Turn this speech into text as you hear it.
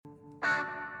Good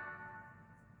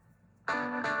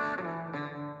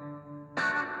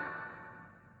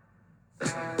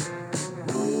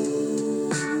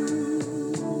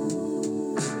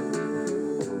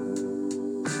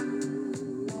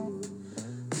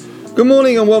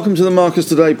morning and welcome to the Marcus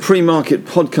Today pre-market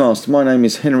podcast. My name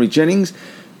is Henry Jennings.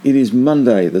 It is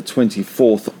Monday, the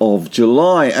 24th of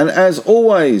July. And as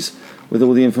always, with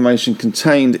all the information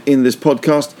contained in this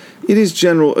podcast, it is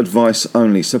general advice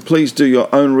only. So please do your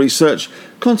own research.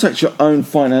 Contact your own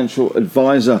financial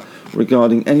advisor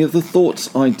regarding any of the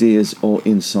thoughts, ideas or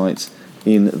insights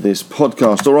in this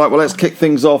podcast. All right, well, let's kick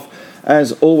things off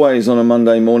as always on a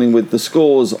Monday morning with the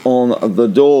scores on the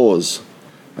doors.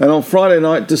 And on Friday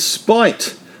night,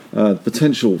 despite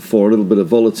potential for a little bit of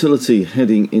volatility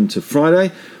heading into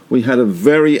Friday, we had a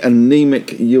very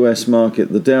anemic US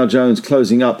market. The Dow Jones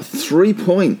closing up 3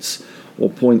 points, or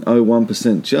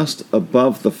 0.01%, just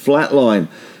above the flat line,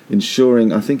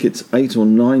 ensuring, I think it's 8 or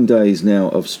 9 days now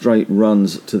of straight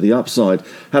runs to the upside.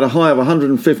 Had a high of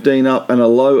 115 up and a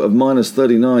low of minus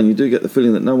 39. You do get the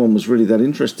feeling that no one was really that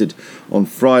interested on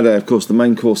Friday. Of course, the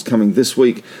main course coming this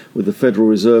week with the Federal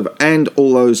Reserve and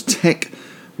all those tech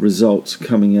results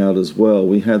coming out as well.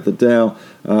 We had the Dow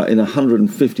in a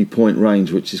 150-point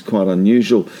range, which is quite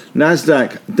unusual.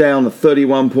 NASDAQ down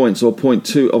 31 points, or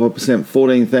 0.2%,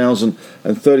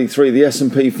 14,033. The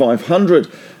S&P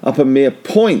 500 up a mere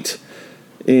point,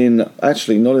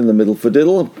 actually not in the middle for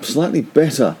diddle, slightly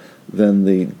better than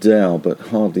the Dow, but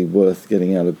hardly worth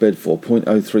getting out of bed for.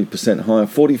 0.03% higher,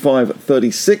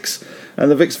 45.36.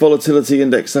 And the VIX Volatility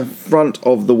Index, the front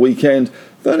of the weekend,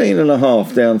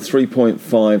 13.5, down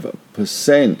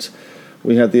 3.5%.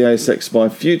 We had the ASX SPY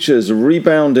futures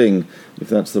rebounding, if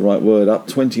that's the right word, up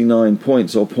 29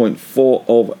 points, or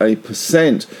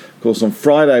 0.4%. Of course, on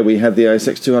Friday we had the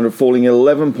ASX 200 falling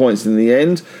 11 points in the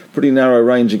end. Pretty narrow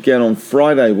range again on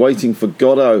Friday, waiting for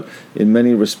Godot in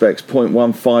many respects,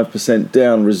 0.15%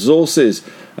 down. Resources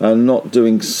not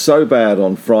doing so bad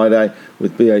on Friday,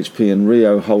 with BHP and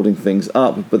Rio holding things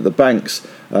up, but the banks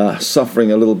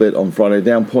suffering a little bit on Friday,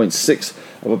 down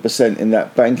 0.6% in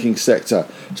that banking sector.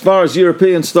 As far as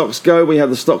European stocks go, we have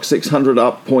the Stoxx 600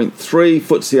 up 0.3,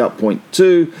 FTSE up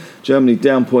 0.2, Germany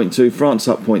down 0.2, France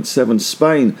up 0.7,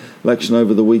 Spain, election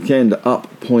over the weekend, up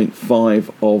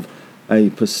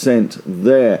 0.5%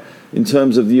 there. In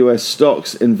terms of the US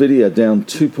stocks, Nvidia down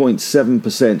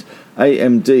 2.7%,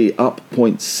 AMD up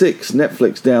 0.6%,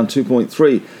 Netflix down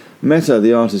 2.3%, Meta,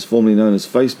 the artist formerly known as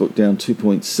Facebook, down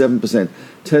 2.7%,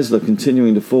 Tesla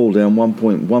continuing to fall, down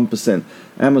 1.1%,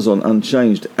 Amazon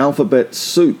unchanged, Alphabet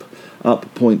Soup up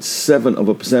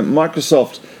 0.7%,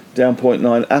 Microsoft down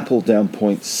 0.9%, Apple down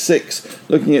 0.6%.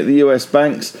 Looking at the US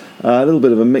banks, a little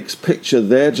bit of a mixed picture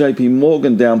there. JP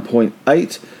Morgan down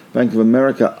 0.8%, Bank of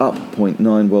America up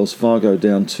 0.9%, Wells Fargo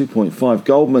down 2.5%,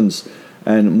 Goldman's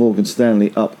and Morgan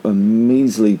Stanley up a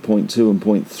measly 0.2% and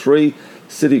 0.3%.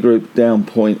 Citigroup down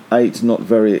 0.8%, not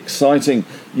very exciting.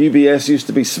 UBS used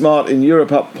to be smart in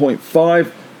Europe, up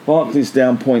 0.5%, Barclays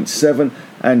down 0.7%,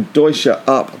 and Deutsche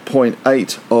up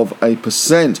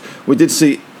 0.8%. We did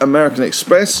see American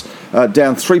Express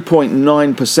down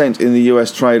 3.9% in the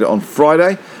US trade on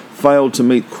Friday, failed to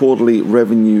meet quarterly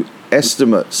revenue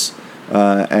estimates,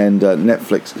 and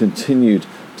Netflix continued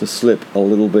to slip a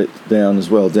little bit down as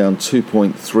well, down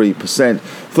 2.3%.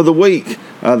 For the week,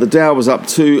 the Dow was up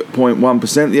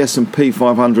 2.1%, the S&P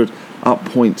 500 up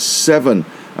 0.7%,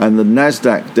 and the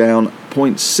NASDAQ down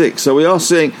 0.6%. So we are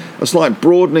seeing a slight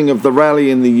broadening of the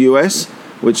rally in the US,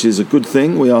 which is a good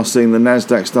thing. We are seeing the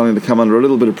NASDAQ starting to come under a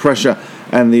little bit of pressure,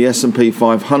 and the S&P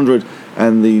 500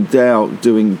 and the Dow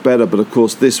doing better. But of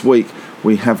course, this week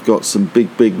we have got some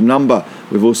big number.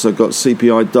 We've also got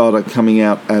CPI data coming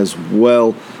out as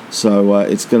well. So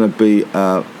it's going to be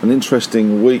an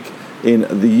interesting week in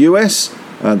the US,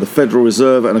 the Federal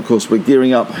Reserve, and of course we're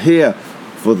gearing up here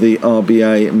for the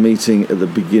RBA meeting at the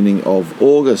beginning of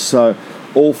August. So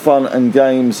all fun and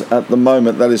games at the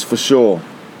moment, that is for sure.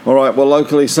 All right, well,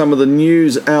 locally, some of the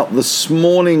news out this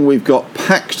morning. We've got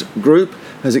Pact Group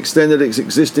has extended its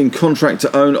existing contract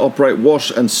to own, operate, wash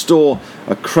and store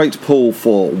a crate pool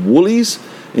for Woolies.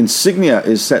 Insignia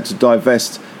is set to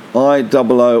divest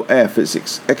IOOF.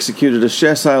 It's executed a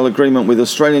share sale agreement with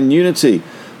Australian Unity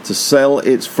to sell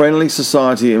its Friendly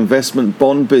Society investment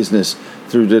bond business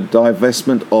through the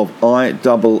divestment of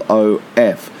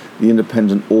IOOF, the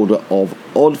Independent Order of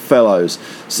Oddfellows.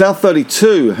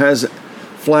 South32 has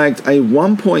flagged a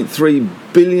 $1.3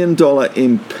 billion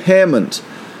impairment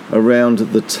around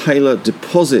the Taylor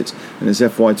deposit in its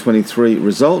FY23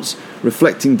 results,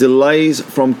 reflecting delays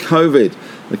from COVID.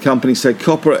 The company said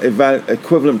copper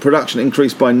equivalent production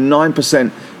increased by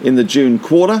 9% in the June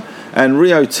quarter, And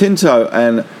Rio Tinto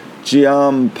and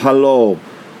Giampaolo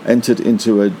entered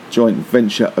into a joint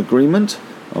venture agreement.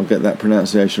 I'll get that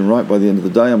pronunciation right by the end of the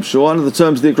day, I'm sure. Under the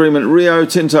terms of the agreement, Rio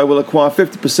Tinto will acquire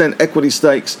 50% equity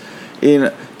stakes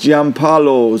in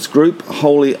Giampaolo's group,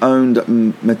 wholly owned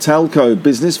Metalco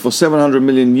business for $700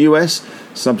 million US,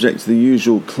 subject to the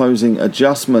usual closing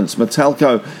adjustments.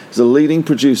 Metalco is a leading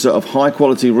producer of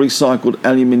high-quality recycled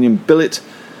aluminium billet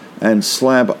and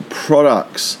slab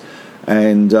products.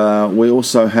 And we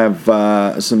also have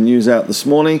some news out this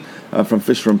morning from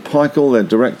Fisher & Paykel. Their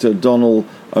director, Donald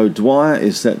O'Dwyer,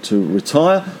 is set to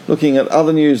retire. Looking at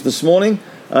other news this morning,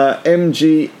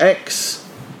 MGX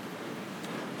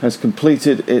has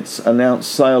completed its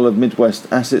announced sale of Midwest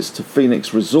assets to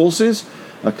Phoenix Resources.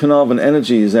 Carnarvon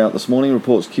Energy is out this morning,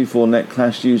 reports Q4 net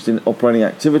cash used in operating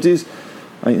activities,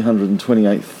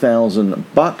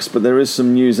 $828,000. But there is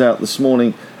some news out this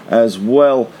morning as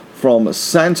well from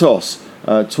Santos,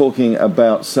 talking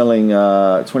about selling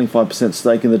 25%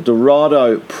 stake in the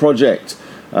Dorado project.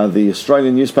 The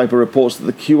Australian newspaper reports that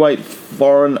the Kuwait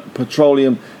Foreign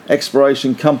Petroleum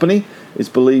Exploration Company is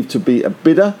believed to be a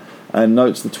bidder, and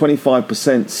notes the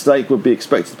 25% stake would be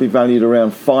expected to be valued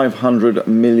around $500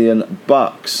 million.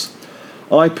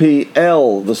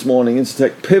 IPL this morning,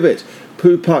 Incitec Pivot.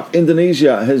 Pupak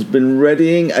Indonesia has been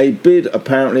readying a bid,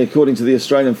 apparently, according to the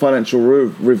Australian Financial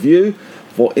Review,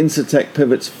 for Incitec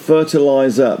Pivot's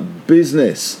fertiliser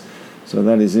business. So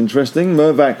that is interesting.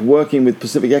 Mirvac working with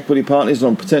Pacific Equity Partners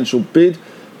on potential bid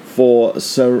for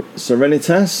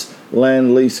Serenitas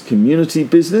land lease community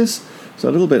business. So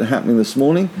a little bit happening this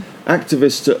morning.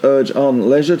 Activists to urge Ardent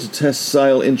Leisure to test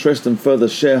sale interest and further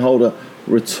shareholder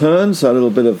returns. So a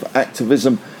little bit of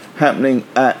activism happening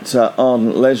at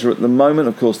Ardent Leisure at the moment.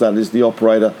 Of course, that is the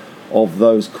operator of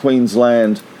those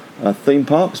Queensland theme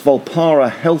parks. Volpara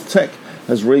Health Tech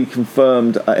has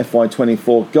reconfirmed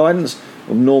FY24 guidance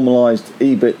of normalised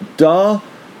EBITDA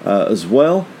as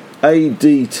well.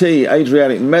 ADT,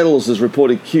 Adriatic Metals, has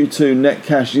reported Q2 net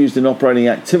cash used in operating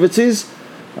activities,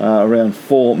 around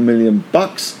 $4 million.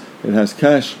 It has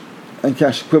cash and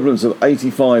cash equivalents of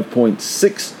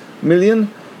 $85.6 million.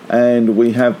 And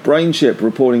we have BrainChip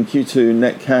reporting Q2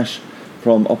 net cash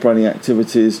from operating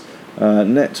activities,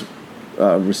 net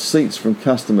receipts from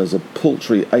customers, a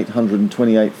paltry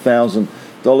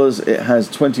 $828,000. It has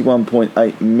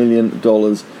 $21.8 million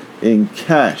in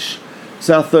cash.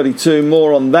 South32,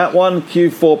 more on that one.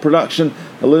 Q4 production,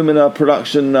 alumina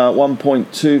production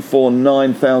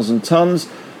 1.249 thousand tonnes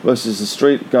versus the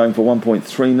street going for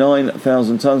 1.39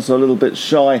 thousand tonnes, so a little bit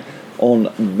shy on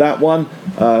that one.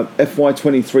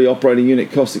 FY23 operating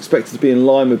unit costs expected to be in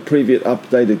line with previous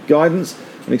updated guidance,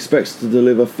 and expects to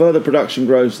deliver further production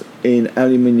growth in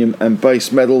aluminium and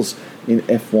base metals in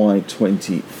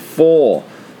FY24.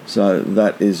 So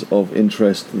that is of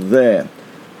interest there.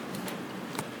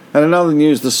 And another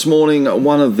news this morning,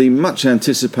 one of the much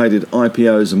anticipated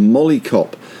IPOs,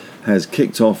 Molycop, has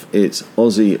kicked off its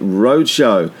Aussie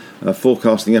Roadshow,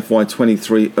 forecasting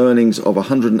FY23 earnings of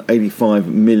 $185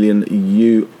 million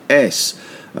US.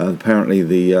 Apparently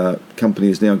the company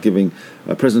is now giving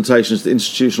presentations to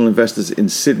institutional investors in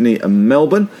Sydney and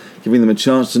Melbourne, giving them a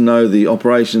chance to know the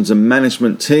operations and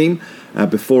management team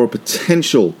before a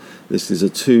potential, this is a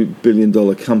 $2 billion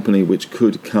company which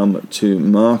could come to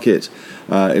market.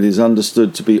 It is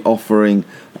understood to be offering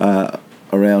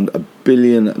around $1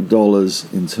 billion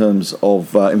in terms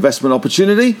of investment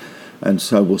opportunity, and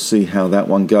so we'll see how that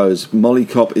one goes.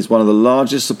 Molycop is one of the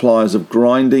largest suppliers of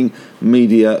grinding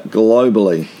media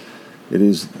globally.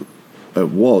 It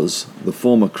was the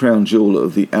former crown jewel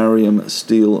of the Arium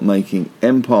steel-making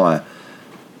empire.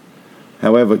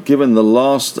 However, given the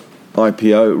last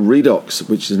IPO, Redox,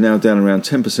 which is now down around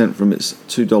 10% from its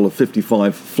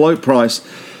 $2.55 float price,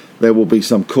 there will be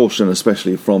some caution,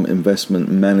 especially from investment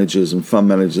managers and fund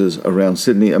managers around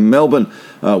Sydney and Melbourne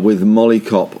with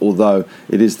Molycop, although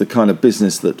it is the kind of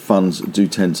business that funds do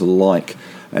tend to like.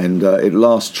 And it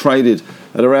last traded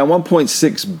at around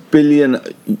 $1.6 billion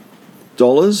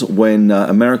when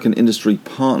American Industrial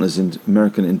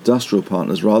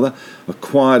Partners,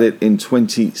 acquired it in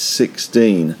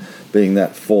 2016, being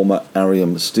that former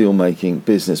Arium steelmaking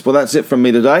business. Well, that's it from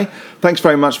me today. Thanks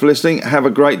very much for listening. Have a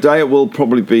great day. It will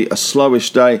probably be a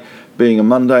slowish day, being a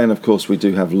Monday, and of course we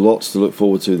do have lots to look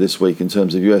forward to this week in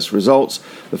terms of US results,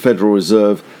 the Federal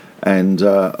Reserve, and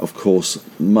of course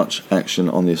much action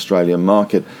on the Australian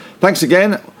market. Thanks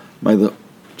again. May the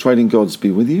trading gods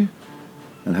be with you,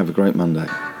 and have a great Monday.